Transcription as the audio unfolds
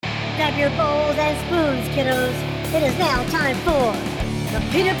grab your bowls and spoons, kiddos. It is now time for the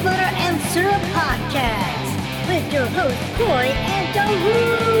Peanut Butter and Syrup Podcast with your hosts, Corey and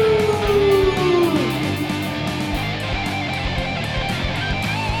Daru.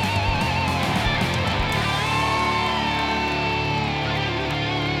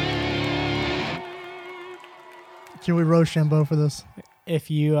 Can we Rochambeau for this?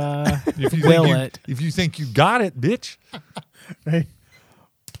 If you If you will think it. if you think you got it, bitch. Right?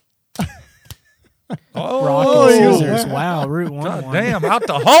 Rock Oh, and scissors. Wow, Route 1. God damn, out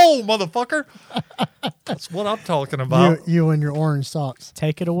the hole, motherfucker. That's what I'm talking about. You and your orange socks.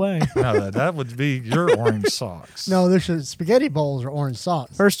 Take it away. No, that would be your orange socks. No, there should spaghetti bowls are orange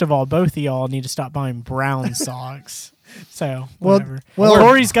socks. First of all, both of y'all need to stop buying brown socks. So, Well- whatever. well-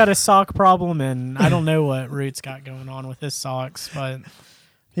 Corey's got a sock problem, and I don't know what Root's got going on with his socks, but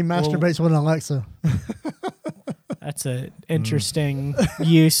He masturbates with an Alexa. that's an interesting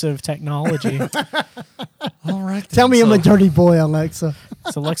use of technology. All right. Tell me I'm a dirty boy, Alexa.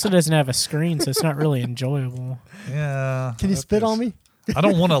 So Alexa doesn't have a screen, so it's not really enjoyable. Yeah. Can you spit on me? I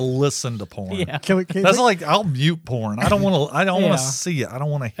don't want to listen to porn. Yeah. Can That's like I'll mute porn. I don't want to. I don't want Yeah. to see it. I don't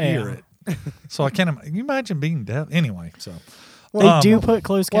want to hear Yeah. it. So I can't. Can you imagine being deaf? Anyway, so They do put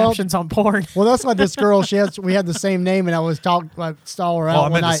closed captions on porn. Well, that's like this girl. We had the same name, and I was saw her out I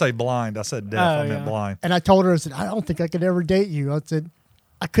one meant night, to say blind. I said deaf. Oh, I meant yeah. blind. and I told her, I said, I don't think I could ever date you. I said,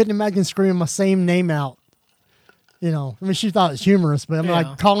 I couldn't imagine screaming my same name out. You know, I mean, she thought it was humorous, but I'm Yeah.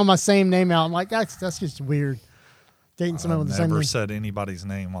 like calling my same name out. I'm like, that's just weird. Dating someone I've with the same never name. said anybody's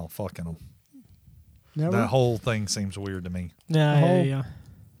name while fucking them. Never. That whole thing seems weird to me. Yeah.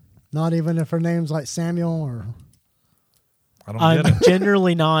 Not even if her name's like Samuel or. I don't I'm get it.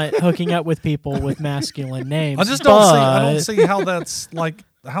 generally not hooking up with people with masculine names. I just don't see. I but don't see how that's like.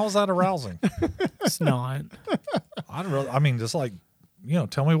 How is that arousing? It's not. I mean, just like,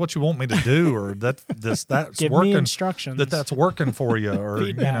 tell me what you want me to do, or that's Give working. me instructions. That's working for you, or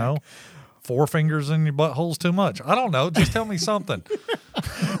Feedback. 4 fingers in your butthole's too much. I don't know. Just tell me something.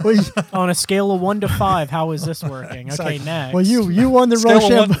 On a scale of 1 to 5, how is this working? Exactly. Okay, next. Well, you won the Scale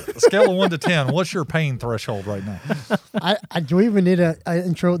Rochambeau. of 1 to 10. What's your pain threshold right now? Do we even need an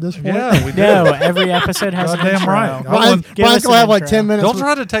intro at this point? Yeah, we do. No, every episode has an Goddamn intro. right. Brian, Give Brian's us gonna an have like intro. 10 minutes. Don't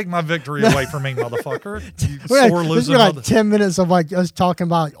try to take my victory away from me, motherfucker. You We're sore like, this is losing like mother. 10 minutes of like us talking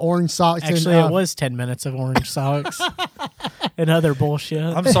about orange socks. Actually, and, it was 10 minutes of orange socks and other bullshit.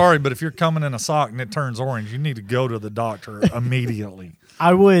 I'm sorry, but if you're coming in a sock and it turns orange, you need to go to the doctor immediately.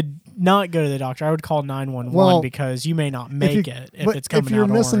 I would not go to the doctor. I would call 911 Well, because you may not make it if but it's coming if you're out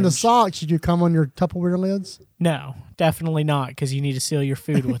missing the orange. socks, should you come on your Tupperware lids? No, definitely not because you need to seal your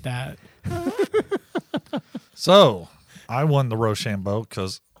food with that. So, I won the Rochambeau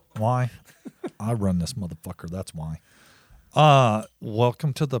because why? I run this motherfucker. That's why.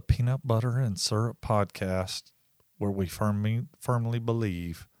 Welcome to the Peanut Butter and Syrup Podcast, where we firmly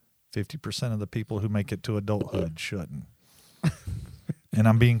believe 50% of the people who make it to adulthood shouldn't. And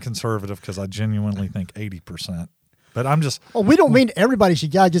I'm being conservative because I genuinely think 80%. But I'm just Oh, we don't mean everybody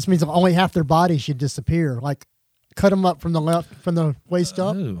should die. It just means only half their body should disappear. Like, cut them up from the waist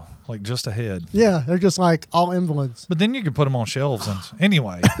up. ooh, like just ahead. Yeah, they're just like all invalids. But then you can put them on shelves and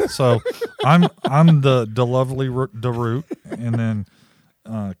anyway. So I'm the lovely Daroot, and then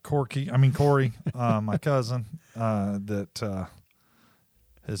Corey, my cousin, that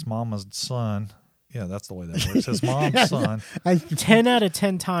his mama's son. Yeah, that's the way that works. His mom's son. 10 out of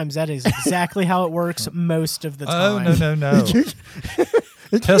 10 times, that is exactly how it works most of the Oh time. no! Just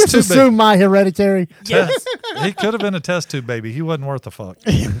Test tube assume baby. my hereditary. Yes. He could have been a test tube baby. He wasn't worth a fuck.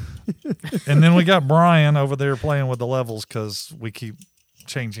 And then we got Brian over there playing with the levels because we keep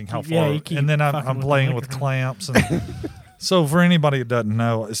changing how far. Yeah, you keep and then fucking I'm with the playing with microphone. clamps. And so for anybody that doesn't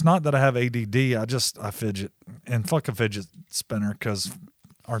know, it's not that I have ADD. I fidget and fuck a fidget spinner because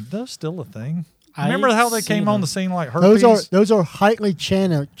are those still a thing? Remember how they came on the scene like herpes? Those are highly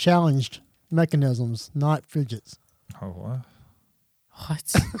challenged mechanisms, not fidgets. Oh, what? What?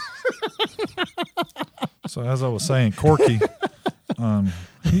 So as I was saying, Corky,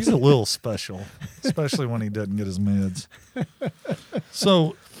 he's a little special, especially when he doesn't get his meds.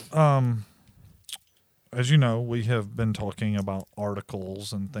 So, as you know, we have been talking about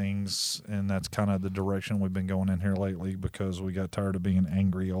articles and things, and that's kind of the direction we've been going in here lately because we got tired of being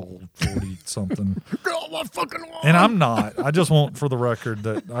angry old 40-something. And I'm not. I just want, for the record,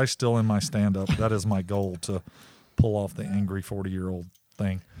 that I still in my stand-up, that is my goal, to pull off the angry 40-year-old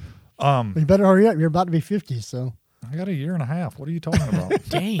thing. You better hurry up. You're about to be 50, so. I got a year and a half. What are you talking about?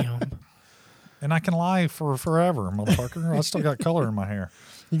 Damn. And I can lie for forever, motherfucker. I still got color in my hair.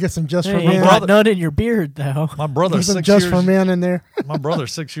 You get some just for Hey, you men. got nut in your beard, though. My brother's Some 6 just years. for men in there. My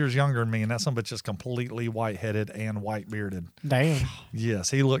brother's 6 years younger than me, and that son of a bitch is completely white-headed and white-bearded. Damn. Yes,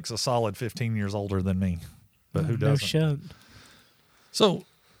 he looks a solid 15 years older than me, but who No doesn't? shit. So,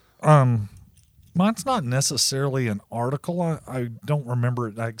 mine's not necessarily an article. I don't remember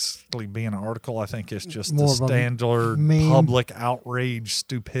it actually being an article. I think it's just More the of a standard meme. public outrage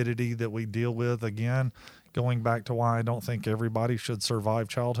stupidity that we deal with. Again, going back to why I don't think everybody should survive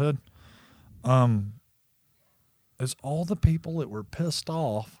childhood. Is all the people that were pissed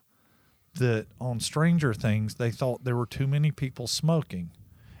off that on Stranger Things they thought there were too many people smoking.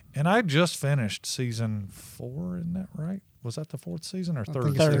 And I just finished season 4, isn't that right? Was that the 4th season or third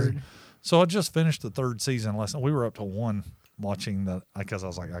think it's season? Third. So I just finished the 3rd season last night. We were up to 1 watching because I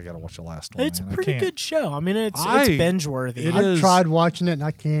was like, I got to watch the last one. It's a man. I pretty can't- good show. I mean, it's I- binge worthy. it I've is- tried watching it and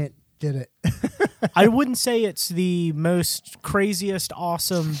I can't get it. I wouldn't say it's the most craziest,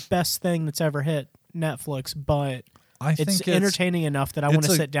 awesome, best thing that's ever hit Netflix, but I it's think entertaining enough that I want it's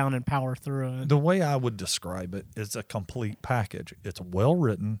to a- sit down and power through it. The way I would describe it is a complete package. It's well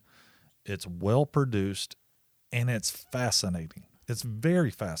written, it's well produced, and it's fascinating. It's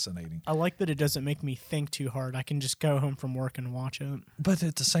very fascinating. I like that it doesn't make me think too hard. I can just go home from work and watch it. But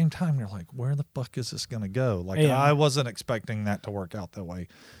at the same time, you're like, where the fuck is this going to go? Like, Yeah. I wasn't expecting that to work out that way.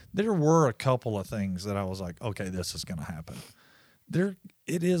 There were a couple of things that I was like, okay, this is going to happen.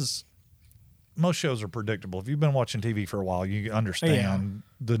 It is. Most shows are predictable. If you've been watching TV for a while, you understand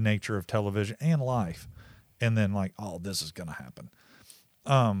the nature of television and life. And then like, oh, this is going to happen.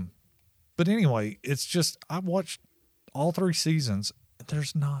 But anyway, it's just, I watched all 3 seasons.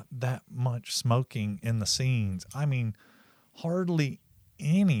 There's not that much smoking in the scenes. I mean, hardly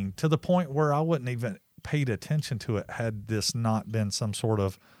any, to the point where I wouldn't even paid attention to it had this not been some sort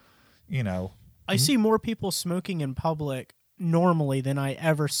of, I see more people smoking in public normally than I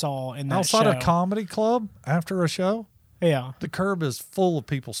ever saw in that outside show. a comedy club after a show. Yeah. The curb is full of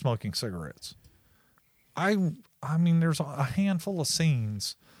people smoking cigarettes. I mean, there's a handful of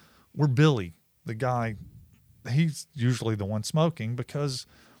scenes where Billy, the guy, he's usually the one smoking because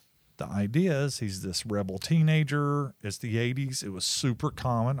the idea is he's this rebel teenager. It's the 80s. It was super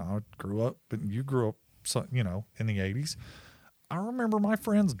common. I grew up, and you grew up, in the 80s. I remember my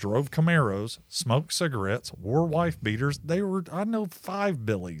friends drove Camaros, smoked cigarettes, wore wife beaters. I know 5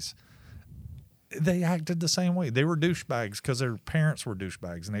 Billies. They acted the same way. They were douchebags because their parents were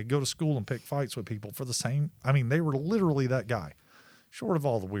douchebags, and they'd go to school and pick fights with people for the same. I mean, they were literally that guy, short of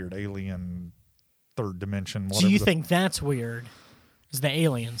all the weird alien, third dimension. Whatever So you think that's weird? Is the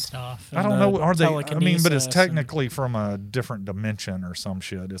alien stuff? I and don't the know. Are they? I mean, but it's telekinesis and- technically from a different dimension or some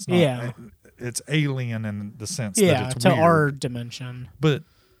shit. It's not. Yeah. It's alien in the sense yeah, that it's to weird. our dimension. But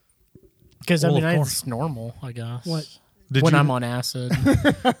Because Well, I mean, of course. it's normal, I guess. What? did when you? I'm on acid?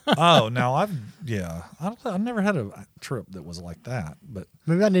 Oh, now I've never had a trip that was like that. But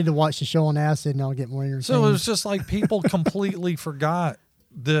Maybe I need to watch the show on acid and I'll get more entertained. so it was just like people completely forgot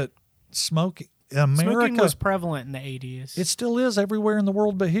that smoking. America Smoking was prevalent in the 80s. It still is everywhere in the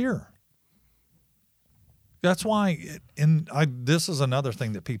world but here. That's why, this is another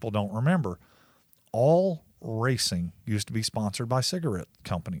thing that people don't remember. All racing used to be sponsored by cigarette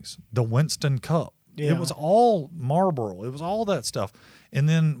companies. The Winston Cup. Yeah. It was all Marlboro. It was all that stuff. And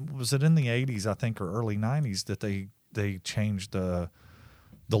then was it in the 80s, I think, or early 90s that they changed the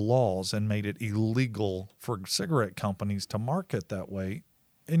laws and made it illegal for cigarette companies to market that way.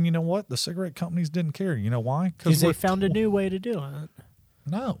 And you know what? The cigarette companies didn't care. You know why? Because they found a new way to do it.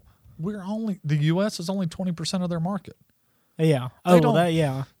 No, the U.S. is only 20% of their market. Yeah. They Oh, well, don't- that,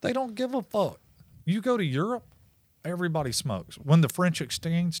 yeah. They don't give a fuck. You go to Europe, everybody smokes. When the French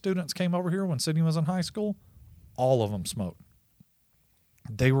exchange students came over here when Sydney was in high school, all of them smoked.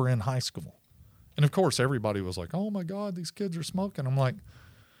 They were in high school. And of course, everybody was like, oh my God, these kids are smoking. I'm like,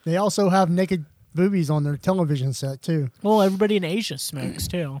 They also have naked boobies on their television set too. Well, everybody in Asia smokes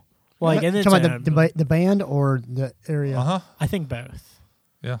too. Like, and it's Talking about the band or the area I think both.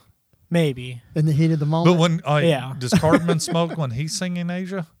 yeah. Maybe. in the heat of the moment. But when, Yeah. does Cartman smoke when he's singing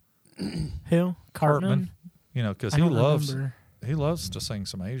Asia? Who? Cartman? Because I he don't loves remember. he loves to sing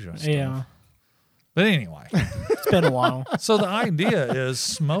some Asia stuff. Yeah. But anyway. It's been a while. So the idea is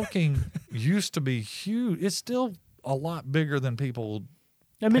smoking used to be huge. It's still a lot bigger than people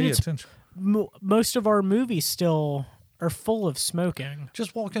I mean, pay it's attention. most of our movies still are full of smoking.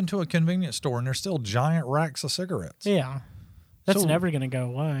 Just walk into a convenience store and there's still giant racks of cigarettes. Yeah. That's So- never going to go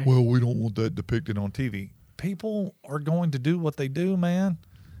away. Well, we don't want that depicted on TV. People are going to do what they do, man.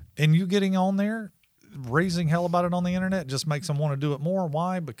 And you getting on there, raising hell about it on the internet just makes them want to do it more.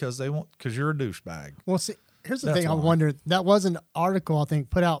 Why? Because you're a douchebag. Well, see, Here's the That's thing. I why. wonder. That was an article I think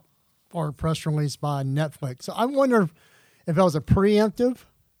put out or a press release by Netflix. So I wonder if that was a preemptive,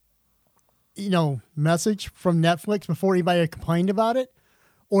 message from Netflix before anybody had complained about it,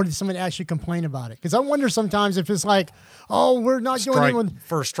 or did somebody actually complain about it? Because I wonder sometimes if it's like, oh, we're not doing Strike, anyone.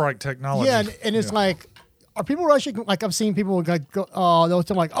 first strike technology. Yeah, and it's like, are people actually like? I've seen people like they'll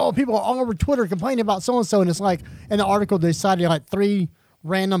tell like, oh, people all over Twitter complaining about so and so, and it's like in the article they cited like 3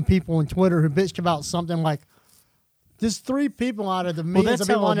 random people on Twitter who bitched about something like. There's 3 people out of the Well, millions that's of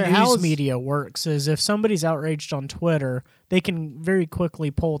people how on their news house. media works. Is if somebody's outraged on Twitter, they can very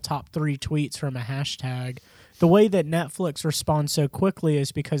quickly pull top 3 tweets from a hashtag. The way that Netflix responds so quickly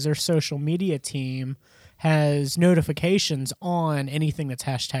is because their social media team has notifications on anything that's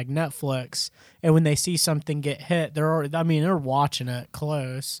hashtag Netflix, and when they see something get hit, they're watching it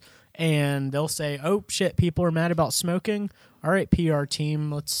close, and they'll say, "Oh shit, people are mad about smoking. All right, PR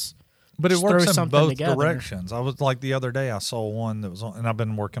team, let's." But it Just works throw in something both together. directions. I was like the other day I saw one that was on, and I've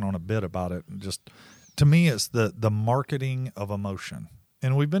been working on a bit about it. And just to me, it's the marketing of emotion,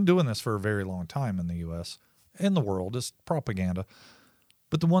 and we've been doing this for a very long time in the U.S. in the world. It's propaganda.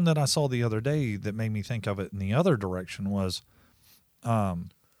 But the one that I saw the other day that made me think of it in the other direction was, a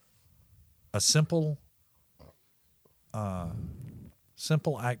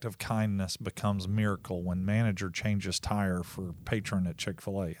simple act of kindness becomes miracle when manager changes tire for patron at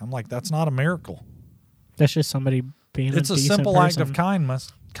Chick-fil-A. I'm like, that's not a miracle. That's just somebody being. It's a decent simple act of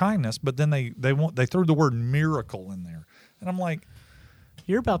person. kindness, but then they threw the word miracle in there, and I'm like,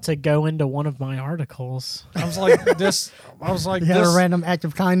 You're about to go into one of my articles. I was like this. You had a random act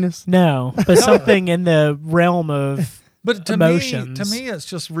of kindness. No, but something in the realm of But to emotions. me, it's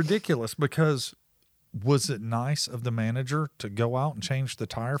just ridiculous because was it nice of the manager to go out and change the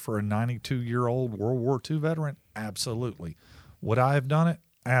tire for a 92-year-old World War II veteran? Absolutely. Would I have done it?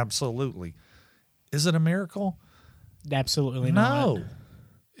 Absolutely. Is it a miracle? Absolutely No. not.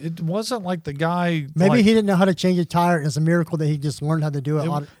 It wasn't like the guy. Maybe like, he didn't know how to change a tire. And it's a miracle that he just learned how to do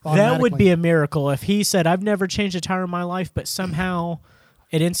it. That would be a miracle if he said, "I've never changed a tire in my life," but somehow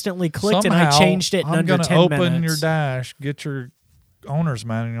it instantly clicked and I somehow, changed it in I'm under gonna 10 open minutes. your dash, get your owner's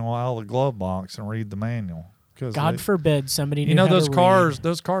manual out of the glove box, and read the manual. God forbid somebody knew You know how those to cars. read.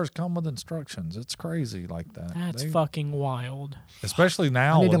 Those cars come with instructions. It's crazy like that. That's They- fucking wild. especially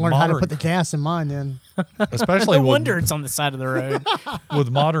now. I need to with learn how to modern- put the gas in mine then. especially No with, wonder it's on the side of the road.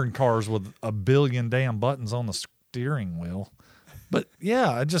 with modern cars with a billion damn buttons on the steering wheel. But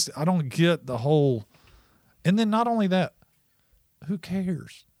yeah, I don't get the whole. And then not only that, who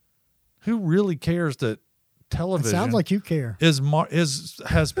cares? Who really cares that It television sounds like you care.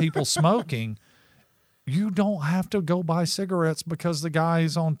 has people smoking? You don't have to go buy cigarettes because the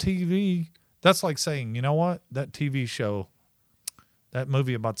guy's on TV. That's like saying, you know what? That TV show, that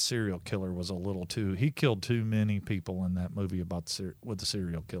movie about the serial killer was a little too. He killed too many people in that movie about with the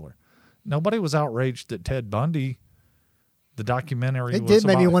serial killer. Nobody was outraged that Ted Bundy, the documentary, It was did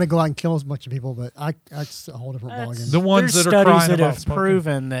make me about- want to go out and kill as much people, but that's a whole different ballgame. The ones There's that are studies crying that about have smoking.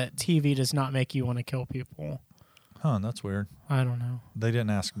 proven that TV does not make you want to kill people. Huh? That's weird. I don't know. They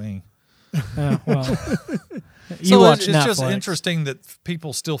didn't ask me. Well, you So watch it's just Netflix. interesting that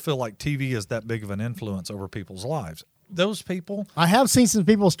people still feel like TV is that big of an influence over people's lives. Those people, I have seen some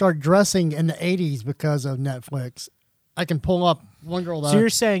people start dressing in the 80s because of Netflix. I can pull up one girl that So you're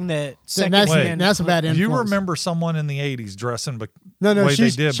saying that that's, secondhand? that's a bad influence. you remember someone in the 80s dressing No, the way they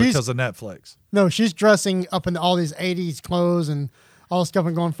she's- did she's- because of Netflix. No, she's dressing up in all these 80s clothes and all this stuff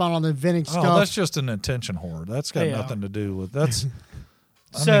and going find all the vintage Oh, stuff. that's just an attention whore. That's got Yeah. nothing to do with that's.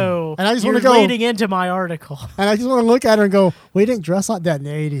 So And I just you're wanna go- leading into my article. And I just want to look at her and go, we didn't dress like that in the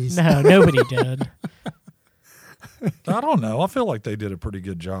 80s. No, nobody did. I don't know. I feel like they did a pretty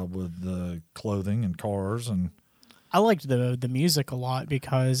good job with the clothing and cars and. I liked the music a lot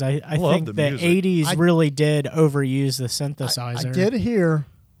because I love think the the music. 80s really did overuse the synthesizer. I did hear,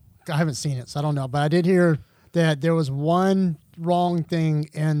 I haven't seen it, so I don't know, but I did hear that there was one wrong thing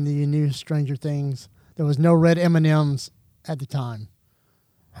in the new Stranger Things. There was no red M&Ms at the time.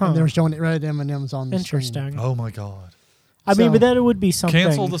 And they were showing red M&Ms on the screen. Interesting. Oh my God! I mean, So- but that would be something.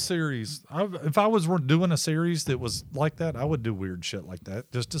 Cancel the series. If I was doing a series that was like that, I would do weird shit like that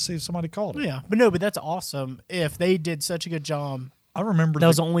just to see if somebody called it. Yeah, but that's awesome. If they did such a good job, I remember that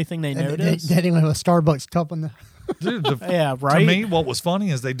was the only thing they And noticed. they didn't have a Starbucks cup in the. dude, Yeah, right? To me, what was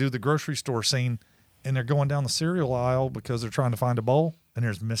funny is they do the grocery store scene and they're going down the cereal aisle because they're trying to find a bowl and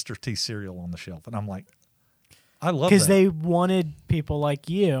there's Mr. T cereal on the shelf. And I'm like, I love that. Because they wanted people like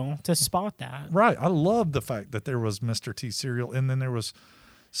you to spot that. Right. I love the fact that there was Mr. T cereal and then there was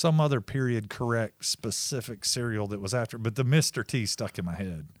some other period correct specific cereal that was after. But the Mr. T stuck in my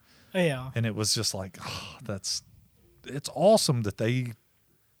head. Yeah. And it was just like, oh, it's awesome that they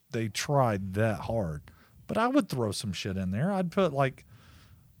tried that hard. But I would throw some shit in there. I'd put like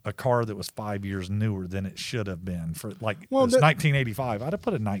a car that was 5 years newer than it should have been for like it's 1985. I'd have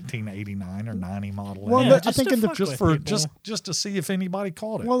put a 1989 or 90 model Well, in but there. I think in the just to see if anybody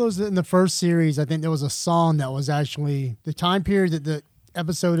caught it. Well, those in the first series, I think there was a song that was actually the time period that the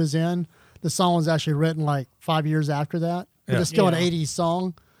episode is in. The song was actually written like 5 years after that. But it's still an 80s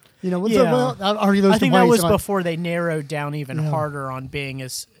song. You know, I think that was before they narrowed down even harder on being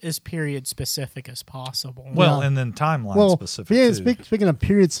as period specific as possible. Well, and then timeline specific. Yeah, too. speaking of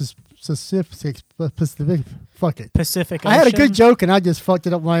period specific, fuck it. Pacific I had a Ocean? good joke and I just fucked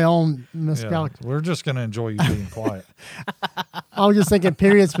it up my own miscalculation. We're just going to enjoy you being quiet. I was just thinking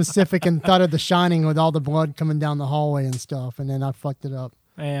period specific and thought of The Shining with all the blood coming down the hallway and stuff, and then I fucked it up.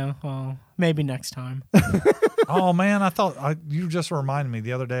 Yeah, well, maybe next time. Oh man, you just reminded me.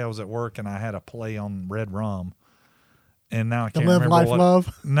 The other day I was at work and I had a play on Red Rum, and now I can't Live remember Life what.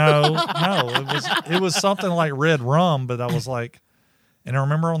 Love? No, it was something like Red Rum, but I was like, and I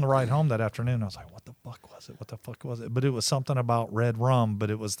remember on the ride home that afternoon I was like, what the fuck was it? But it was something about Red Rum,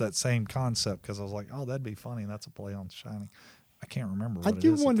 but it was that same concept because I was like, oh, that'd be funny. That's a play on Shining. I can't remember. I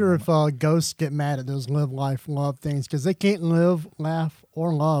do wonder if ghosts get mad at those live, life, love things because they can't live, laugh,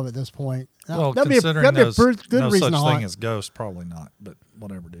 or love at this point. Well, that'd considering be a good no reason such to thing as ghosts, probably not. But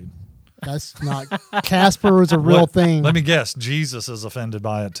whatever, dude. That's not. Casper is a real thing. Let me guess. Jesus is offended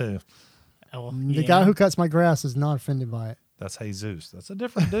by it too. Oh, the guy who cuts my grass is not offended by it. That's Jesus. That's a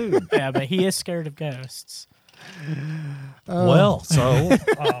different dude. Yeah, but he is scared of ghosts. Well, so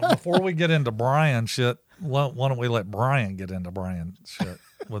before we get into Brian shit, why don't we let Brian get into Brian shit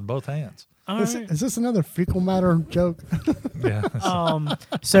with both hands? Is this another fecal matter joke? Yeah.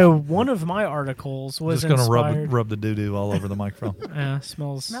 So one of my articles was just gonna inspired. rub the doo doo all over the microphone. Yeah,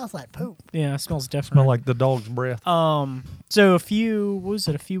 smells like poop. Yeah, it smells different. Smell like the dog's breath. So a few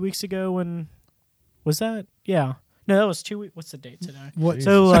weeks ago when was that? Yeah. No, that was 2 weeks. What's the date today? What?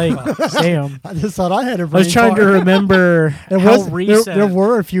 So like, damn. I just thought I had a I was trying to remember how recent. There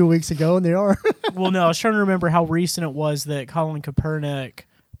were a few weeks ago, and they are. Well, no, I was trying to remember how recent it was that Colin Kaepernick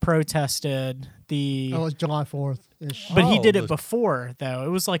protested the. It was July 4th. But he did it before, though. It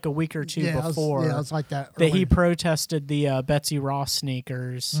was like a week or two before. It was like that. That he protested the Betsy Ross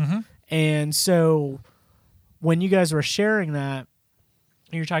sneakers. Mm-hmm. And so when you guys were sharing that,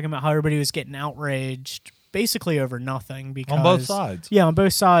 you were talking about how everybody was getting outraged basically over nothing. Because on both sides. Yeah, on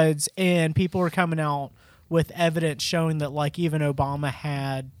both sides. And people were coming out with evidence showing that, like, even Obama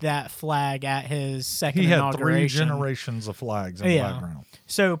had that flag at his second inauguration. 3 generations of flags in the background.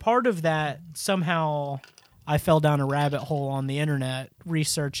 So part of that, somehow I fell down a rabbit hole on the internet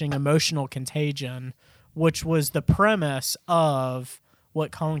researching emotional contagion, which was the premise of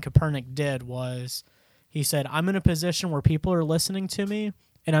what Colin Kaepernick did. Was he said, I'm in a position where people are listening to me,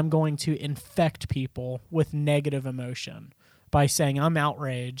 and I'm going to infect people with negative emotion by saying I'm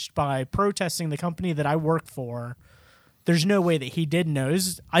outraged, by protesting the company that I work for. There's no way that he didn't know.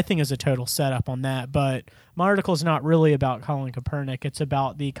 I think is a total setup on that. But my article is not really about Colin Kaepernick. It's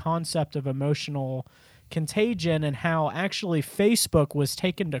about the concept of emotional contagion and how actually Facebook was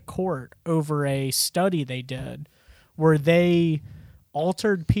taken to court over a study they did where they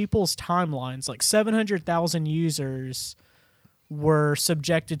altered people's timelines. Like 700,000 users were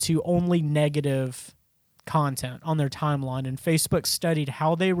subjected to only negative content on their timeline, and Facebook studied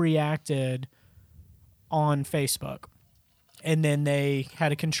how they reacted on Facebook. And then they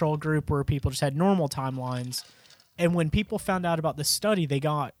had a control group where people just had normal timelines. And when people found out about this study, they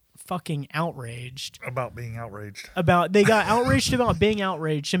got fucking outraged. About being outraged. They got outraged about being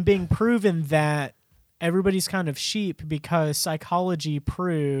outraged and being proven that everybody's kind of sheep because psychology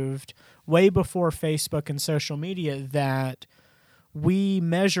proved way before Facebook and social media that we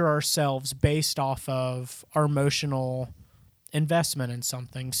measure ourselves based off of our emotional investment in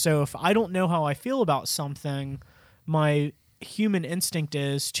something. So if I don't know how I feel about something, my human instinct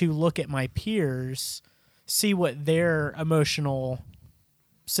is to look at my peers, see what their emotional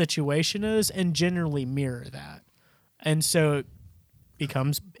situation is, and generally mirror that. And so it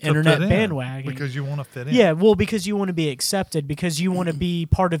becomes internet bandwagon. Because you want to fit in. Yeah, well, because you want to be accepted, because you want to be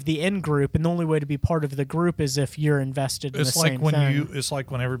part of the in group, and the only way to be part of the group is if you're invested in the same thing. It's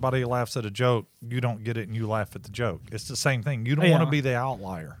like when everybody laughs at a joke, you don't get it and you laugh at the joke. It's the same thing. You don't want to be the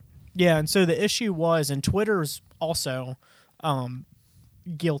outlier. Yeah, and so the issue was, and Twitter's also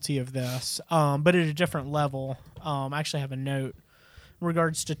guilty of this, but at a different level. I actually have a note in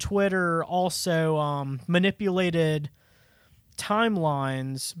regards to Twitter also manipulated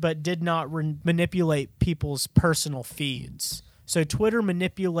timelines, but did not manipulate people's personal feeds. So Twitter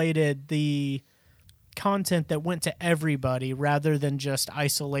manipulated the content that went to everybody rather than just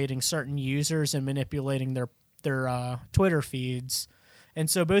isolating certain users and manipulating their Twitter feeds. And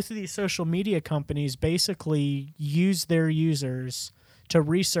so both of these social media companies basically use their users to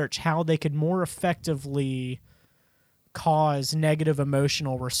research how they could more effectively cause negative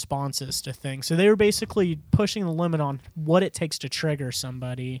emotional responses to things. So they were basically pushing the limit on what it takes to trigger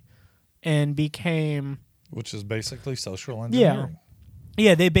somebody, and became... Which is basically social engineering.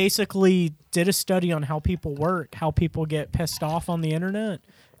 Yeah, they basically did a study on how people work, how people get pissed off on the internet,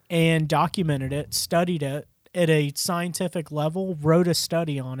 and documented it, studied it at a scientific level, wrote a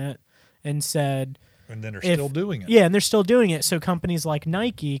study on it, and said... And then they're still doing it. Yeah, and they're still doing it. So companies like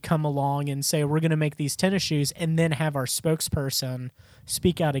Nike come along and say, we're going to make these tennis shoes, and then have our spokesperson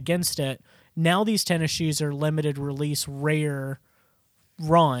speak out against it. Now these tennis shoes are limited release, rare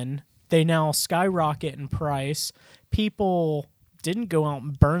run. They now skyrocket in price. People didn't go out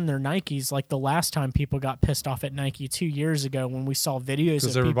and burn their Nikes like the last time people got pissed off at Nike 2 years ago when we saw videos of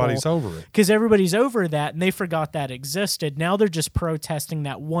Because everybody's over it. Because everybody's over that, and they forgot that existed. Now they're just protesting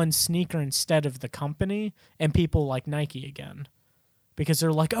that one sneaker instead of the company, and people like Nike again. Because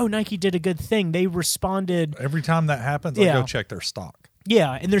they're like, oh, Nike did a good thing. They responded. Every time that happens, I go check their stock.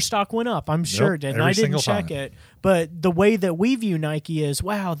 Yeah, and their stock went up. I'm sure it did. And I didn't check it. But the way that we view Nike is,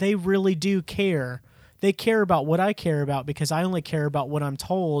 wow, they really do care. They care about what I care about, because I only care about what I'm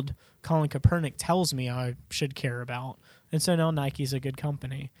told Colin Kaepernick tells me I should care about. And so now Nike's a good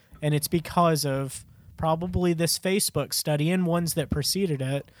company. And it's because of probably this Facebook study and ones that preceded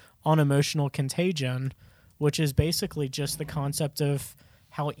it on emotional contagion, which is basically just the concept of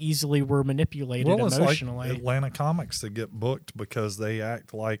how easily we're manipulated emotionally. Like Atlanta comics that get booked because they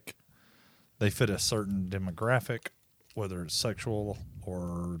act like they fit a certain demographic, whether it's sexual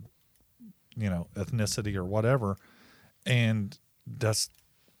or, ethnicity or whatever. And that's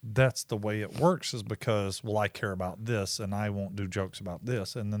the way it works, is because, well, I care about this and I won't do jokes about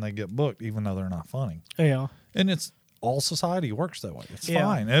this. And then they get booked even though they're not funny. Yeah. And it's all society works that way. It's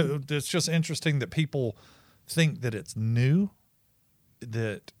fine. It's just interesting that people think that it's new,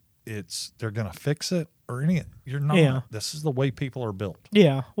 that they're going to fix it or anything. You're not. Yeah. This is the way people are built.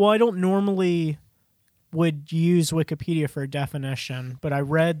 Yeah. Well, I don't normally would use Wikipedia for a definition, but I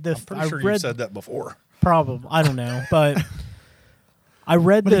read the... I'm pretty sure you said that before. Probably. I don't know, but I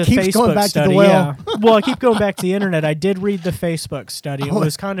read the it keeps Facebook going back study. to the well. Yeah. Well, I keep going back to the internet. I did read the Facebook study. It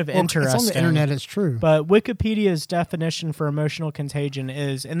was kind of interesting. It's on the internet. It's true. But Wikipedia's definition for emotional contagion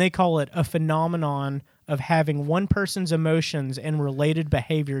is, and they call it a phenomenon of having one person's emotions and related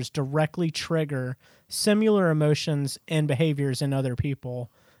behaviors directly trigger similar emotions and behaviors in other people.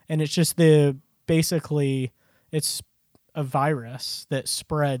 And it's just basically it's a virus that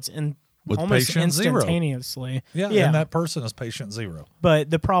spreads and with almost patient instantaneously. Zero. Yeah, and that person is patient zero. But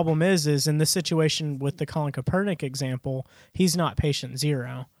the problem is in the situation with the Colin Kaepernick example, he's not patient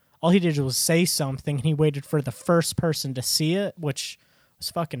zero. All he did was say something, and he waited for the first person to see it, which was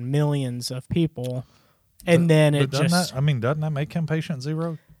fucking millions of people. And then it just... doesn't that make him patient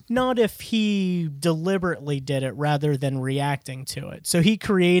zero? Not if he deliberately did it rather than reacting to it. So he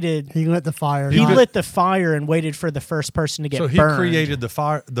lit the fire. He lit the fire and waited for the first person to get burned. So he created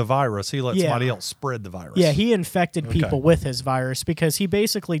the virus. He let somebody else spread the virus. Yeah, he infected people with his virus because he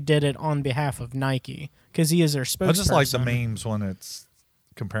basically did it on behalf of Nike because he is their spokesperson. I just like the memes when it's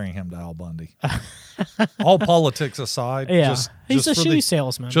comparing him to Al Bundy. All politics aside. Yeah, he's a shoe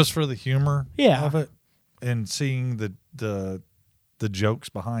salesman. Just for the humor of it and seeing the jokes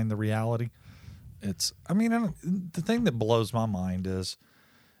behind the reality. The thing that blows my mind is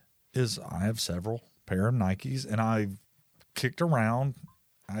I have several pair of Nikes, and I've kicked around.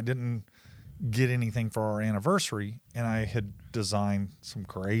 I didn't get anything for our anniversary, and I had designed some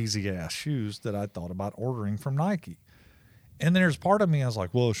crazy ass shoes that I thought about ordering from Nike. And there's part of me, I was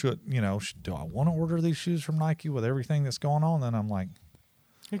like, well, do I want to order these shoes from Nike with everything that's going on? Then I'm like,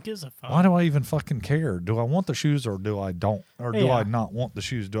 who gives a fuck? Why do I even fucking care? Do I want the shoes or do I don't? Or do I not want the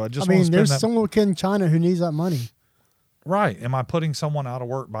shoes? Do I just want to spend there's someone in China who needs that money. Right. Am I putting someone out of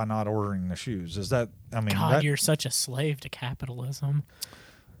work by not ordering the shoes? Is that, God, you're such a slave to capitalism.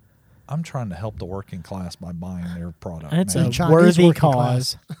 I'm trying to help the working class by buying their product. That's a worthy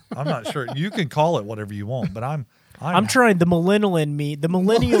cause. I'm not sure. You can call it whatever you want, but I'm trying. The millennial in me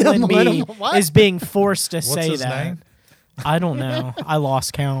is being forced to say his that. Name? I don't know. I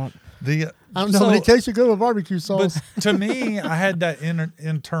lost count. I don't know how many tastes you go with barbecue sauce. But to me, I had that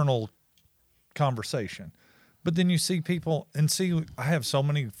internal conversation. But then you see people, I have so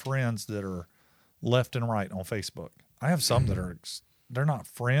many friends that are left and right on Facebook. I have some that are they're not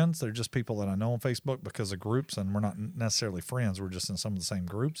friends. They're just people that I know on Facebook because of groups, and we're not necessarily friends. We're just in some of the same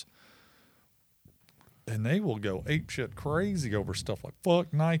groups. And they will go apeshit crazy over stuff like,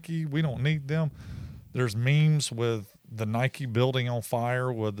 fuck Nike, we don't need them. There's memes with the Nike building on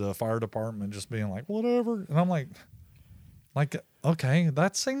fire with the fire department just being like, whatever. And I'm like, okay,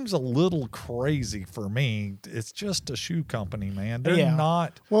 that seems a little crazy for me. It's just a shoe company, man. They're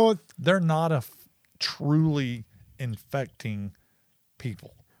not truly infecting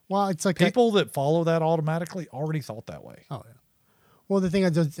people. Well, it's like People that follow that automatically already thought that way. Oh, yeah. Well, the thing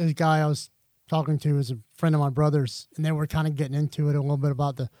is, this guy I was talking to is a friend of my brother's, and they were kind of getting into it a little bit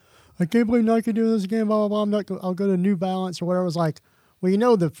about I can't believe Nike doing this again, blah, blah, blah. I'll go to New Balance or whatever. It's like,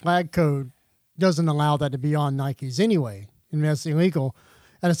 well, the flag code doesn't allow that to be on Nikes anyway, and that's illegal.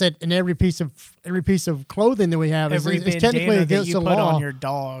 And I said, and every piece of clothing that we have is technically against the law. On your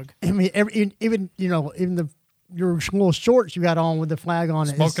dog. I mean, even your little shorts you got on with the flag on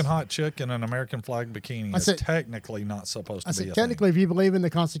it. Smoking hot chick in an American flag bikini is technically not supposed to be a technically, thing. if you believe in the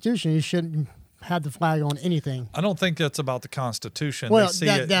Constitution, you shouldn't have the flag on anything. I don't think that's about the Constitution. Well,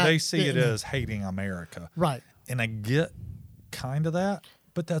 they see it as hating America. Right. And I get kind of that,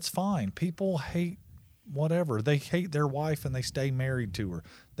 but that's fine. People hate whatever. They hate their wife and they stay married to her.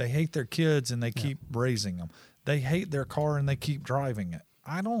 They hate their kids and they keep raising them. They hate their car and they keep driving it.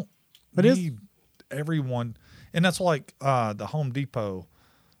 I don't need everyone. And that's like the Home Depot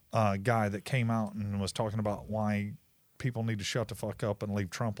guy that came out and was talking about why people need to shut the fuck up and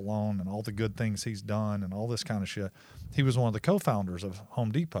leave Trump alone and all the good things he's done and all this kind of shit. He was one of the co-founders of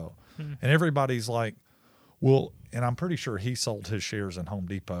Home Depot. And everybody's like, well, and I'm pretty sure he sold his shares in Home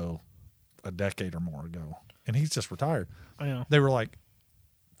Depot a decade or more ago. And he's just retired. Oh, yeah. They were like,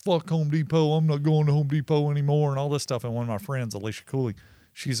 fuck Home Depot. I'm not going to Home Depot anymore and all this stuff. And one of my friends, Alicia Cooley,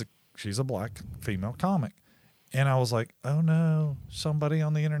 she's a black female comic. And I was like, oh, no, somebody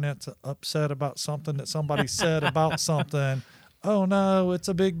on the internet's upset about something that somebody said about something. Oh, no, it's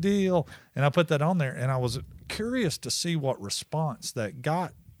a big deal. And I put that on there, and I was curious to see what response that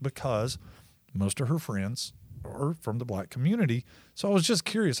got because most of her friends are from the black community. So I was just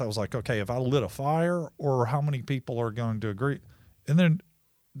curious. I was like, okay, if I lit a fire or how many people are going to agree? And then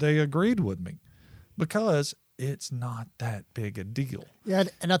they agreed with me because it's not that big a deal. Yeah,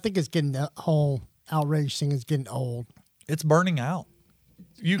 and I think it's getting the whole outrage thing is getting old. It's burning out.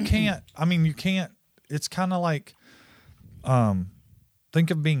 You can't, it's kind of like,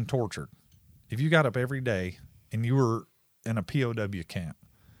 think of being tortured. If you got up every day and you were in a POW camp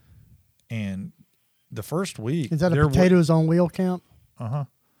and the first week. Is that a potatoes on wheel camp? Uh-huh.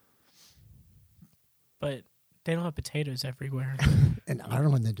 But they don't have potatoes everywhere. In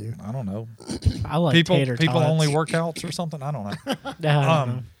Ireland they do. I don't know. I like people tater tots. only workouts or something. I don't know. I don't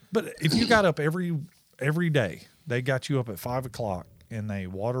know. But if you got up every day, they got you up at 5:00 and they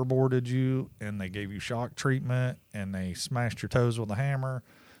waterboarded you and they gave you shock treatment and they smashed your toes with a hammer.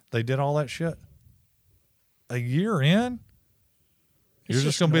 They did all that shit. A year in, you're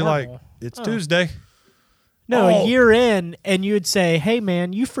just going to be like, it's Tuesday. No, a year in, and you would say, hey,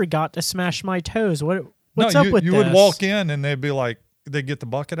 man, you forgot to smash my toes. What's up with this? You would walk in and they'd be like, they'd get the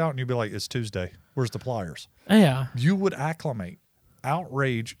bucket out and you'd be like, it's Tuesday. Where's the pliers? Yeah. You would acclimate.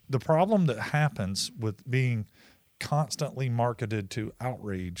 Outrage. The problem that happens with being constantly marketed to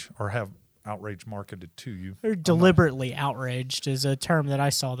outrage or have outrage marketed to you. Or deliberately outraged is a term that I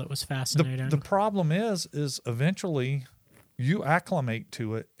saw that was fascinating. The problem is eventually you acclimate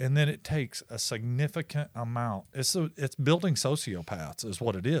to it and then it takes a significant amount. It's building sociopaths is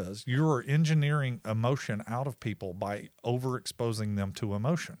what it is. You're engineering emotion out of people by overexposing them to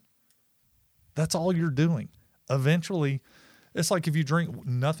emotion. That's all you're doing. Eventually, it's like if you drink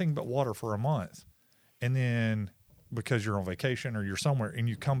nothing but water for a month and then because you're on vacation or you're somewhere and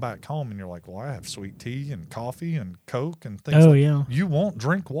you come back home and you're like, well, I have sweet tea and coffee and Coke and things you won't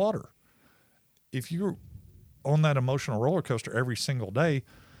drink water. If you're on that emotional roller coaster every single day,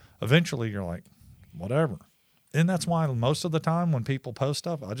 eventually you're like, whatever. And that's why most of the time when people post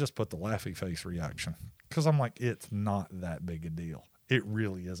stuff, I just put the laughy face reaction because I'm like, it's not that big a deal. It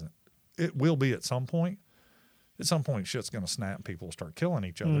really isn't. It will be at some point. At some point, shit's going to snap and people will start killing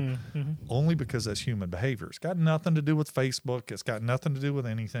each other only because that's human behavior. It's got nothing to do with Facebook. It's got nothing to do with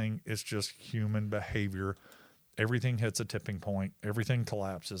anything. It's just human behavior. Everything hits a tipping point. Everything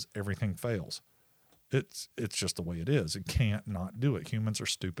collapses. Everything fails. It's just the way it is. It can't not do it. Humans are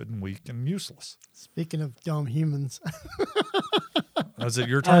stupid and weak and useless. Speaking of dumb humans. Is it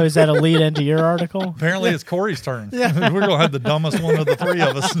your turn? Oh, is that a lead into your article? Apparently it's Corey's turn. Yeah. We're going to have the dumbest one of the three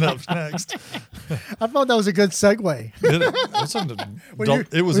of us up next. I thought that was a good segue.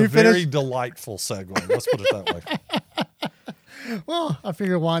 It was a very delightful segue. Let's put it that way. Well, I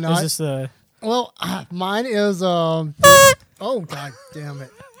figured why Is not. this the Well, mine is oh god damn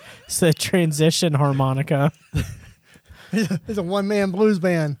it! it's the transition harmonica? It's a one-man blues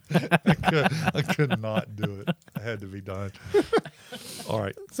band. I could not do it. I had to be done. All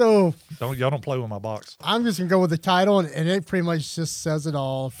right. So Y'all don't play with my box. I'm just gonna go with the title, and it pretty much just says it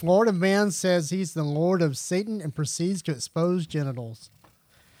all. Florida man says he's the Lord of Satan and proceeds to expose genitals.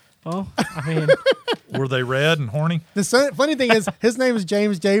 Well, I mean, Were they red and horny? The funny thing is, his name is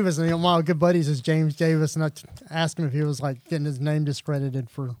James Davis, and one of my good buddies is James Davis, and I asked him if he was like getting his name discredited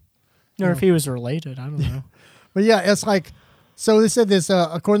for. or if he was related, I don't know. But yeah, it's like, so they said this,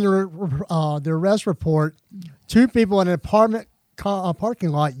 according to the arrest report, 2 people in an apartment parking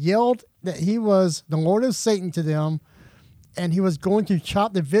lot yelled that he was the Lord of Satan to them, and he was going to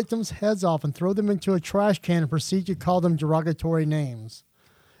chop the victims' heads off and throw them into a trash can and proceed to call them derogatory names.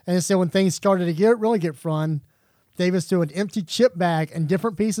 And it said when things started to really get fun, Davis threw an empty chip bag and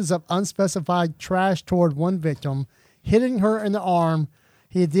different pieces of unspecified trash toward one victim, hitting her in the arm.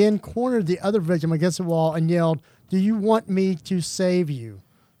 He then cornered the other victim against the wall and yelled, "Do you want me to save you?"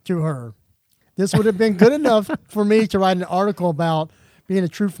 to her. This would have been good enough for me to write an article about being a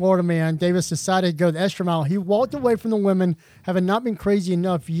true Florida man. Davis decided to go the extra mile. He walked away from the women, having not been crazy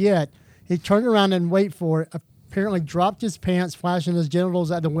enough yet. He turned around and wait for it, apparently dropped his pants, flashing his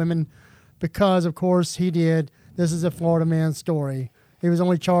genitals at the women because, of course, he did. This is a Florida man story. He was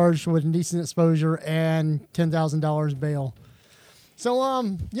only charged with indecent exposure and $10,000 bail.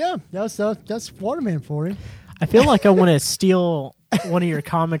 So, yeah, that's Florida man for you. I feel like I want to steal one of your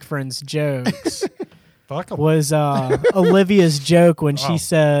comic friends' jokes. Fuck 'em. Was Olivia's joke when she Oh.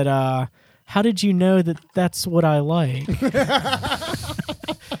 said, "How did you know that that's what I like?"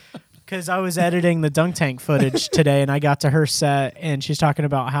 Because I was editing the dunk tank footage today, and I got to her set, and she's talking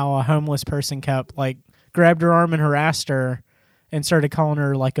about how a homeless person kept grabbed her arm and harassed her, and started calling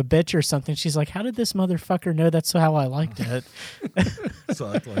her like a bitch or something. She's like, "How did this motherfucker know that's how I liked it?"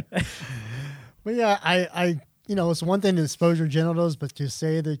 Exactly. But yeah, I it's one thing to expose your genitals, but to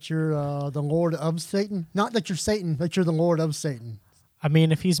say that you're the Lord of Satan, not that you're Satan, but you're the Lord of Satan. I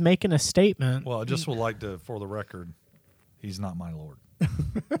mean, if he's making a statement, Well, I just would like to, for the record, he's not my Lord.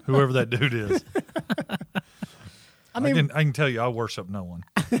 Whoever that dude is. I mean, I can tell you, I worship no one.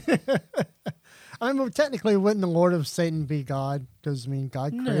 well, technically, wouldn't the Lord of Satan be God? Because,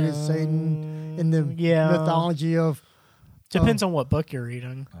 God created Satan in the mythology of... depends on what book you're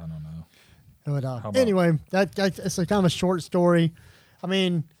reading. I don't know. about- Anyway, it's a kind of a short story. I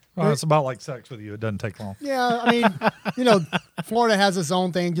mean... Well, it's about like sex with you. It doesn't take long. Yeah, I mean, Florida has its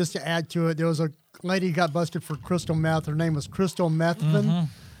own thing. Just to add to it, there was a lady who got busted for crystal meth. Her name was Crystal Methvin. Mm-hmm.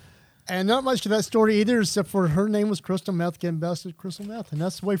 And not much to that story either, except for her name was Crystal Meth, getting busted crystal meth. And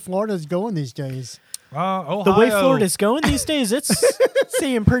that's the way Florida is going these days. Ohio. The way Florida's going these days, it's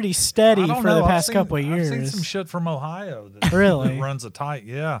seeing pretty steady I don't for know. the I've past seen- couple of years. I've seen some shit from Ohio that Really? that runs a tight.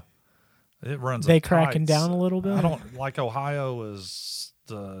 Yeah, it runs. They a cracking tight. down a little bit? I don't like Ohio is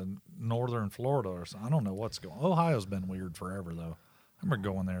northern Florida or something. I don't know what's going. Ohio's been weird forever though. I remember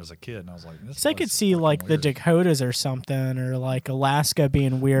going there as a kid and I was like, this So I place could is see fucking like the weird. Dakotas or something, or like Alaska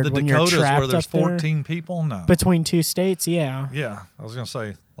being weird The when Dakotas you're trapped where there's up there 14 people. No, between two states. Yeah, yeah, I was gonna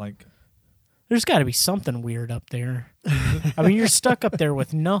say like there's got to be something weird up there. I mean, you're stuck up there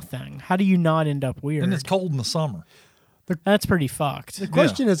with nothing. How do you not end up weird? and it's cold in the summer. That's pretty fucked. The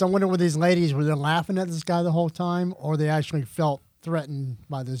question is, I wonder were these ladies, were they laughing at this guy the whole time, or they actually felt threatened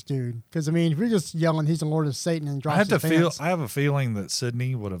by this dude? Because, if you're just yelling, he's the Lord of Satan and drops his pants. I have a feeling that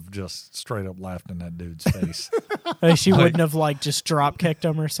Sydney would have just straight up laughed in that dude's face. She wouldn't have just drop kicked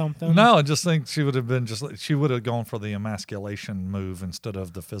him or something. No, I just think she would have been she would have gone for the emasculation move instead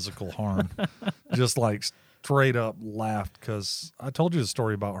of the physical harm. Just like straight up laughed because I told you the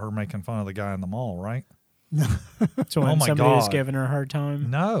story about her making fun of the guy in the mall, right? So when Oh my somebody was God. giving her a hard time.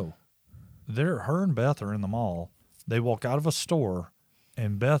 No, her and Beth are in the mall. They walk out of a store,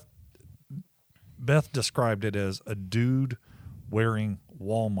 and Beth described it as a dude wearing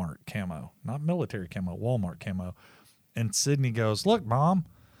Walmart camo, not military camo, Walmart camo. And Sydney goes, "Look, Mom,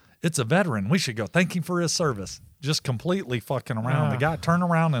 it's a veteran. We should go thank him for his service." Just completely fucking around. The guy turned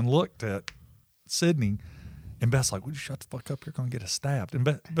around and looked at Sydney, and Beth's like, "Would you shut the fuck up? You're gonna get us stabbed."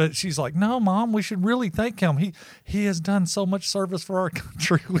 And but she's like, "No, Mom, we should really thank him. He has done so much service for our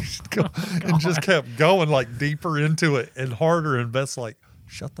country. We should go." And just kept going like deeper into it and harder. And Beth's like,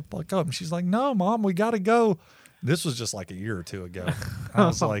 "Shut the fuck up." And she's like, "No, Mom, we got to go." This was just like a year or two ago. I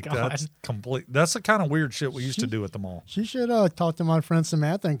was like, God. "That's complete. That's the kind of weird shit we used to do at the mall." She should talk to my friend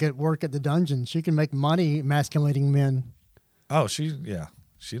Samantha and get work at the dungeon. She can make money emasculating men. Oh, she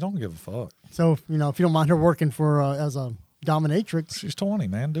don't give a fuck. So, if you don't mind her working for as a dominatrix. She's 20,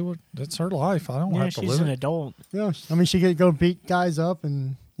 man. Do it. It's her life. I don't Yeah, have to she's live an it. adult. Yeah, I mean, she could go beat guys up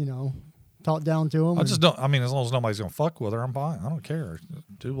and talk down to them. I just don't. I mean, as long as nobody's gonna fuck with her, I'm fine. I don't care.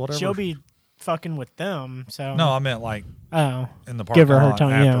 Do whatever. She'll be fucking with them. So No, I meant like Oh, in the Give parking her her lot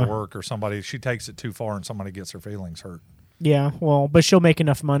time, after yeah. work or somebody. She takes it too far and somebody gets her feelings hurt. yeah. Well, but she'll make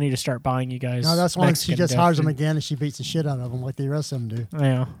enough money to start buying you guys. No, that's why she Mexican just hires them food. again and she beats the shit out of them like the rest of them do.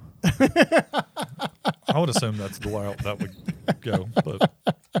 Yeah. I would assume that's the way that would go. But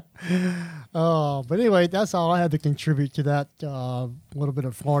But anyway, that's all I had to contribute to that little bit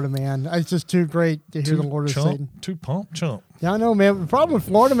of Florida Man. It's just too great to hear the Lord of Satan. Too pump chump. Yeah, I know, man. The problem with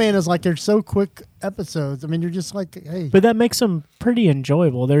Florida Man is like they're so quick episodes. I mean, you're just like, hey, But that makes them pretty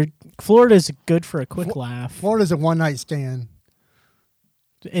enjoyable. Florida's good for a quick laugh, Florida's a one night stand.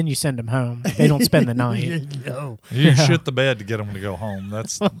 and you send them home. They don't spend the night. No. You shit the bed to get them to go home.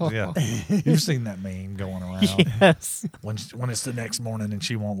 That's yeah. You've seen that meme going around. Yes. When it's the next morning and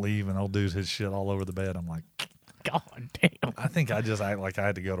she won't leave and old dude's his shit all over the bed. I'm like, God damn. I think I just act like I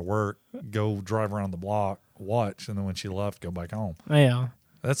had to go to work, go drive around the block, watch, and then when she left, go back home. Yeah.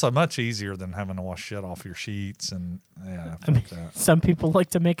 That's much easier than having to wash shit off your sheets and yeah, fuck that. Some people like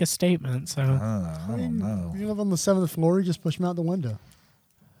to make a statement, so I don't know. You live on the 7th floor, you just push them out the window.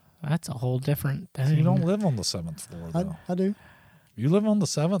 that's a whole different thing. You don't live on the 7th floor though. I do. You live on the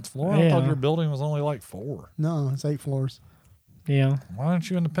 7th floor? I thought Yeah. your building was only like 4. No, it's 8 floors. Yeah. Why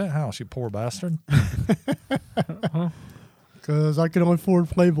aren't you in the penthouse, you poor bastard? Because I can only afford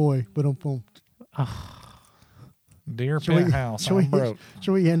Playboy. But Dear penthouse, I'm broke.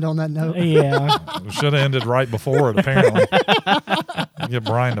 should we end on that note? Yeah. We should have ended right before it, apparently. Get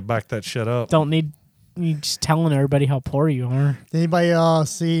Brian to back that shit up. Don't need you just telling everybody how poor you are. Did anybody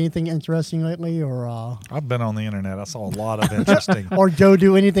see anything interesting lately, or I've been on the internet. I saw a lot of interesting. or Joe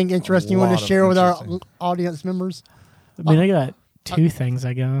do anything interesting you want lot to of share with our interesting. audience members? I mean, I got two things,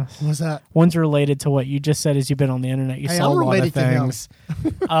 I guess. What's that? One's related to what you just said. As you've been on the internet, you Hey, saw I'm a lot of related to him. things.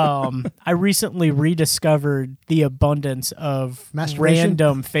 I recently rediscovered the abundance of Masturbation?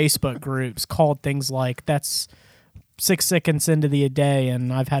 random Facebook groups called things like "That's 6 seconds into the day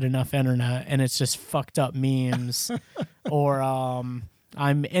and I've had enough internet," and it's just fucked up memes. Or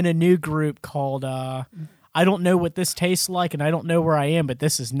I'm in a new group called I don't know what this tastes like and I don't know where I am, but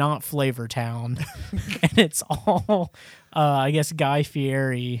this is not Flavor Town. And it's all I guess Guy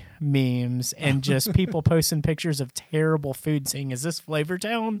Fieri memes and just people posting pictures of terrible food saying, "Is this Flavor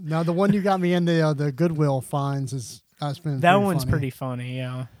Town?" Now the one you got me into the Goodwill finds is that's been That pretty one's funny. pretty funny,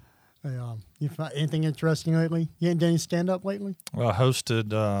 yeah. Hey, you find anything interesting lately? You ain't done any stand up lately? Well, I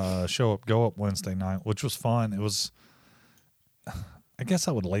hosted Show Up, Go Up Wednesday night, which was fun. It was, I guess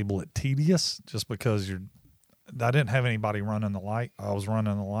I would label it tedious just because I didn't have anybody running the light. I was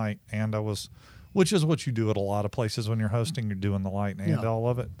running the light and which is what you do at a lot of places when you're hosting, you're doing the light and Yeah. all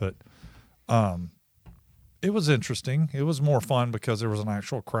of it. But it was interesting. It was more fun because there was an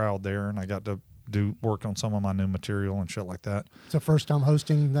actual crowd there and I got to do work on some of my new material and shit like that. It's the first time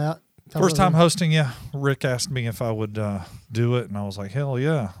hosting that. First time hosting, yeah. Rick asked me if I would do it, and I was like, hell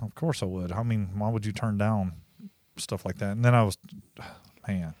yeah, of course I would. I mean, why would you turn down stuff like that? And then I was,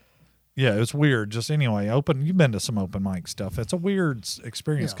 man, yeah, it was weird. Just anyway, you've been to some open mic stuff. It's a weird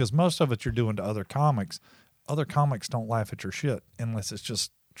experience Yeah. because most of it you're doing to other comics. Other comics don't laugh at your shit unless it's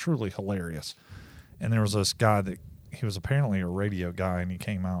just truly hilarious. And there was this guy that he was apparently a radio guy, and he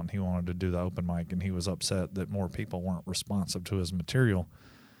came out and he wanted to do the open mic, and he was upset that more people weren't responsive to his material.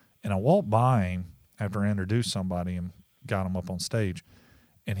 And I walked by him after I introduced somebody and got him up on stage.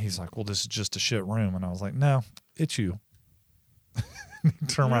 And he's like, well, this is just a shit room. And I was like, no, it's you. He turned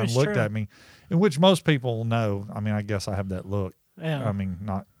Yeah, around and it's looked true. at me, in which most people know. I mean, I guess I have that look. Yeah. I mean,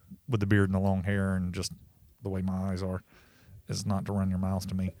 not with the beard and the long hair and just the way my eyes are. It's not to run your mouth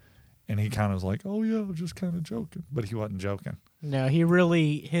to me. And he kind of was like, oh, yeah, I was just kind of joking. But he wasn't joking. No,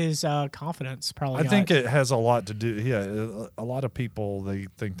 his confidence probably I think got- it has a lot to do. Yeah, a lot of people, they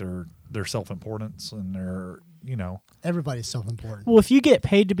think they're self-importance and they're, Everybody's self-important. Well, if you get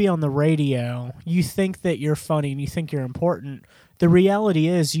paid to be on the radio, you think that you're funny and you think you're important. The reality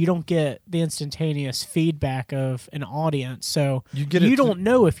is you don't get the instantaneous feedback of an audience. So You get it don't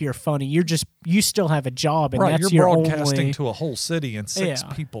know if you're funny. You still have a job, and right. that's You're your broadcasting only. to a whole city and 6 Yeah.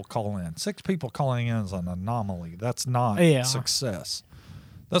 people call in. 6 people calling in is an anomaly. That's not Yeah. success.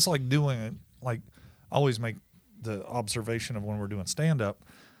 That's like doing it. Like I always make the observation of when we're doing stand-up.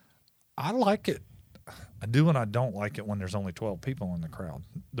 I like it. I do and I don't like it when there's only 12 people in the crowd.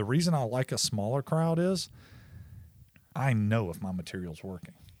 The reason I like a smaller crowd is I know if my material's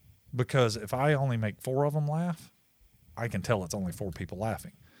working. Because if I only make 4 of them laugh, I can tell it's only 4 people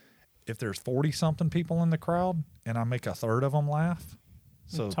laughing. if there's 40-something people in the crowd and I make a third of them laugh,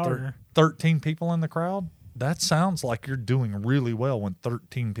 so It's harder. 13 people in the crowd, that sounds like you're doing really well when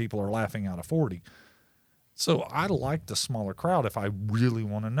 13 people are laughing out of 40. So I like the smaller crowd if I really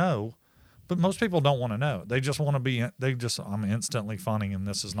want to know. But most people don't want to know. They just want to be, I'm instantly funny and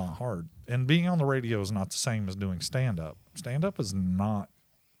this is not hard. And being on the radio is not the same as doing stand-up. Stand-up is not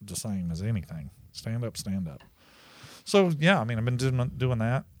the same as anything. Stand-up. So, yeah, I mean, I've been doing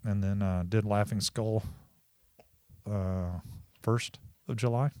that. And then did Laughing Skull 1st of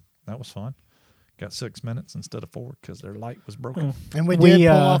July. That was fun. Got 6 minutes instead of 4 because their light was broken. And we did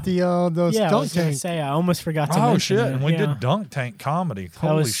pull off those Yeah, I dunk was going to tanks. say, I almost forgot to Oh, mention shit. it. And we Yeah. did Dunk Tank comedy. That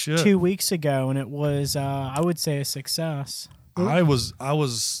Holy was shit. 2 weeks ago, and it was, I would say, a success. I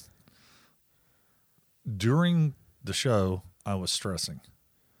was during the show, I was stressing.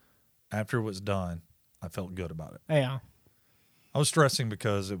 After it was done, I felt good about it. Yeah. I was stressing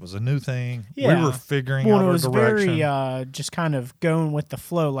because it was a new thing. Yeah. We were figuring Well, out it our was direction. very just kind of going with the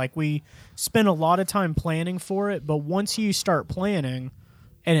flow. Like, we spent a lot of time planning for it, but once you start planning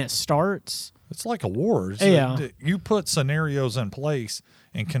and it starts, It's like a war. Yeah. You put scenarios in place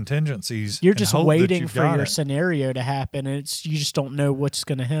and contingencies. you're and just hope that waiting you've for got your it. scenario to happen, and you just don't know what's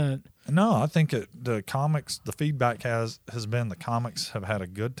going to hit. No, I think the comics, the feedback has been the comics have had a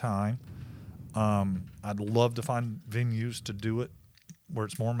good time. I'd love to find venues to do it where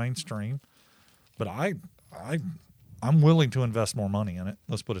it's more mainstream, but I'm willing to invest more money in it.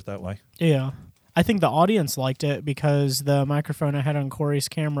 Let's put it that way. Yeah. I think the audience liked it because the microphone I had on Corey's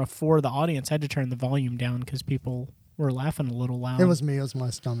camera for the audience had to turn the volume down because people were laughing a little loud. It was me. It was my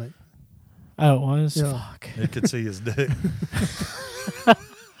stomach. Oh, it was? Yeah. Fuck. It could see his dick.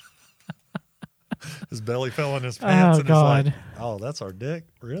 His belly fell in his pants, Oh, and it's like, God. oh, that's our dick,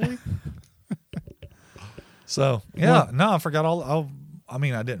 really? So yeah, no, I forgot all. I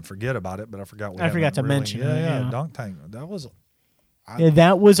mean, I didn't forget about it, but I forgot. I forgot to haven't really- mention Yeah, it, yeah, yeah. Dunk Tank. That was. Yeah,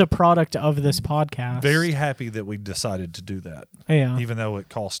 that was a product of this podcast. Very happy that we decided to do that, Yeah. even though it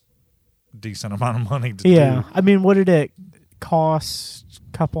cost a decent amount of money to Yeah. do. I mean, what did it cost?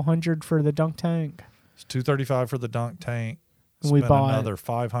 A couple hundred for the dunk tank? It's $235 for the Dunk Tank. We Spent bought- another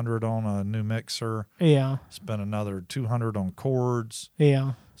 $500 on a new mixer. Yeah. Spent another $200 on cords.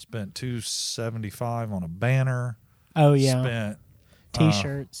 Yeah. Spent $275 on a banner. Oh, yeah. Spent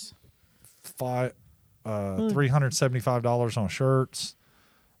T-shirts. $375 on shirts.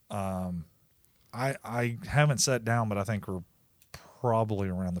 I haven't sat down, but I think we're probably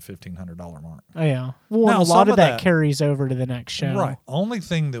around the $1,500 mark. Oh, yeah. Well, Now, and a some lot of of that that- carries over to the next show. Right. Only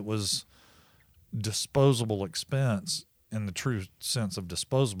thing that was disposable expense in the true sense of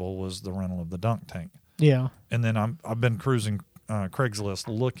disposable was the rental of the Dunk Tank. Yeah. And then I've been cruising Craigslist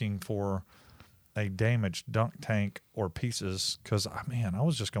looking for a damaged dunk tank or pieces because I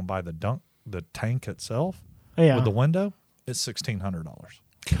was just going to buy the tank itself Yeah. with the window. It's $1,600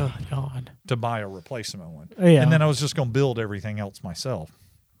 Good God. to buy a replacement one. Yeah. And then I was just going to build everything else myself.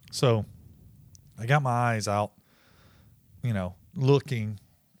 So I got my eyes out, looking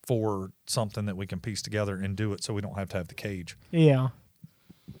for something that we can piece together and do it so we don't have to have the cage. Yeah.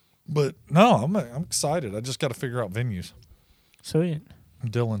 But no, I'm excited. I just got to figure out venues. Sweet.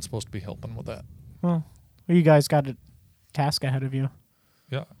 Dylan's supposed to be helping with that. Well, you guys got a task ahead of you.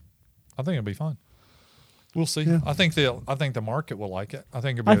 Yeah, I think it'll be fun. We'll see. Yeah. I think the market will like it. I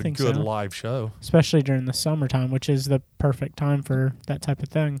think it'll I be a think good so. live show. Especially during the summertime, which is the perfect time for that type of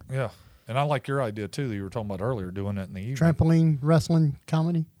thing. Yeah, and I like your idea too that you were talking about earlier, doing it in the evening Trampoline wrestling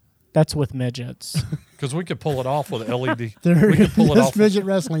comedy. That's with midgets. because we could pull it off with LED. There We could pull it is off midget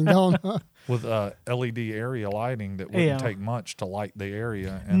wrestling. Don't. with LED area lighting that wouldn't Yeah. take much to light the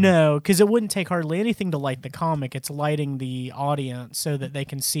area. And No, because it wouldn't take hardly anything to light the comic. It's lighting the audience so that they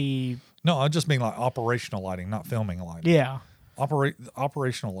can see. No, I just mean like operational lighting, not filming lighting. Yeah.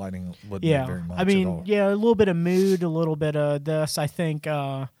 Operational lighting wouldn't be very Yeah. much I at mean, all. yeah, a little bit of mood, a little bit of this. I think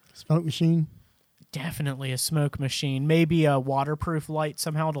Smoke machine. definitely a smoke machine. Maybe a waterproof light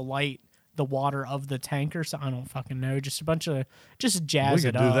somehow to light the water of the tanker. So I don't fucking know. Just a bunch of jazz We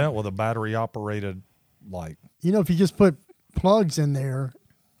could it do up. that with a battery operated light. If you just put plugs in there,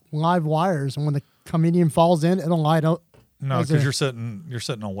 live wires, and when the comedian falls in, it'll light up. No, As because a- you're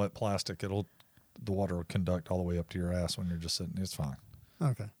sitting on wet plastic. The water will conduct all the way up to your ass when you're just sitting. It's fine.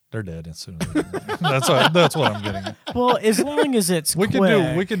 Okay. They're dead as soon as that's what I'm getting at. Well, as long as it's We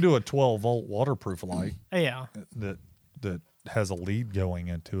quick. can do a 12-volt waterproof light Yeah. that has a lead going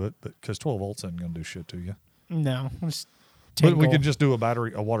into it, but because 12 volts isn't going to do shit to you. No. Just But we tingle. could just do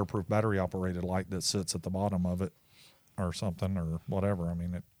a waterproof battery operated light that sits at the bottom of it, or something, or whatever. I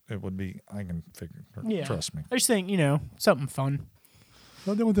mean, it would be. I can figure. Yeah. Trust me. I just think, something fun.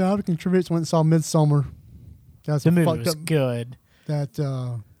 The only thing I would contribute went and saw Midsummer. That's The a movie fucked was up good.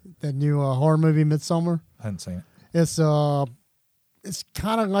 that new horror movie Midsummer. I hadn't seen it. It's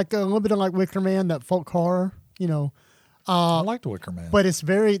kind of like a little bit of like Wicker Man, that folk horror, you know. I liked Wicker Man. But it's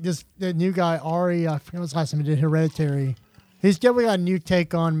the new guy Ari, I forget his last name. He did Hereditary. He's definitely got a new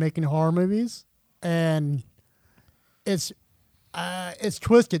take on making horror movies, and it's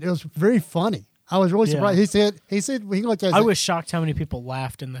twisted. It was very funny. I was really surprised. He said he looked at. I was shocked how many people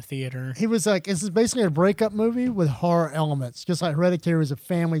laughed in the theater. He was like, "This is basically a breakup movie with horror elements, just like Hereditary was a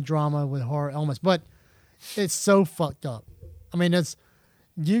family drama with horror elements." But it's so fucked up. I mean,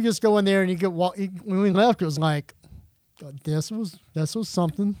 you just go in there and you get when we left, it was like, this was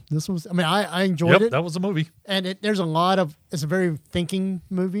something. This was. I mean, I enjoyed it. That was a movie. And there's a lot of. It's a very thinking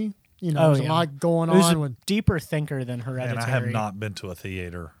movie. You know, there's a lot going It was on a with. deeper thinker than Hereditary. And I have not been to a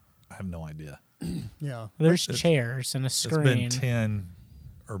theater. I have no idea. Yeah. There's chairs and a screen. It's been 10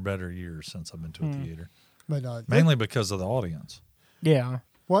 or better years since I've been to a theater. But Mainly because of the audience. Yeah.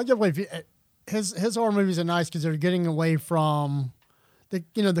 well, definitely. His horror movies are nice because they're getting away from the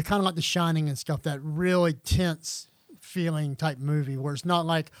kind of like The Shining and stuff. That really tense feeling type movie where it's not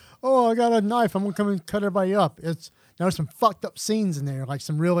like, oh, I got a knife, I'm gonna come and cut everybody up. There's some fucked up scenes in there, like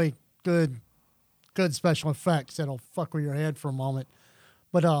some really good special effects that'll fuck with your head for a moment.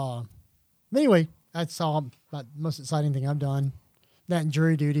 But anyway, that's all about the most exciting thing I've done. That and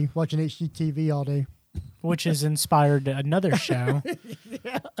jury duty, watching HGTV all day. Which has inspired another show.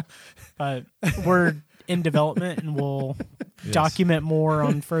 Yeah. But we're in development and we'll document more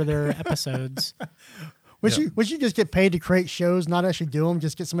on further episodes. Would you just get paid to create shows, not actually do them,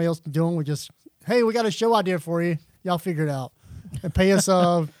 just get somebody else to do them? Hey, we got a show idea for you. Y'all figure it out. And pay us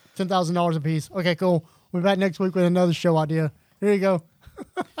 $10,000 a piece. Okay, cool. We'll be back next week with another show idea. Here you go.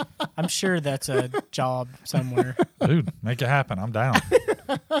 I'm sure that's a job somewhere. Dude, make it happen. I'm down.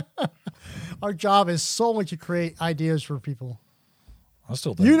 Our job is solely to create ideas for people. I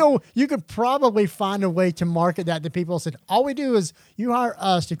still think. You know, you could probably find a way to market that to people. Said, all we do is you hire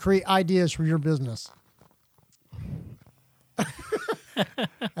us to create ideas for your business.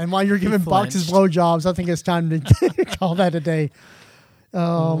 And while you're giving boxes blowjobs, I think it's time to call that a day.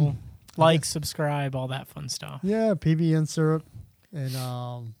 Like, subscribe, all that fun stuff. Yeah, PBN syrup and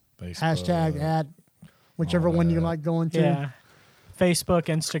hashtag at whichever one you like going to. Yeah, Facebook,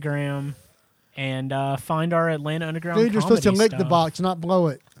 Instagram, and find our Atlanta Underground. Dude, you're supposed to lick stuff. the box, not blow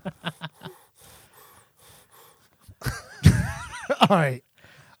it. All right.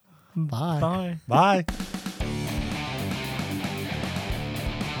 Bye. Bye. Bye.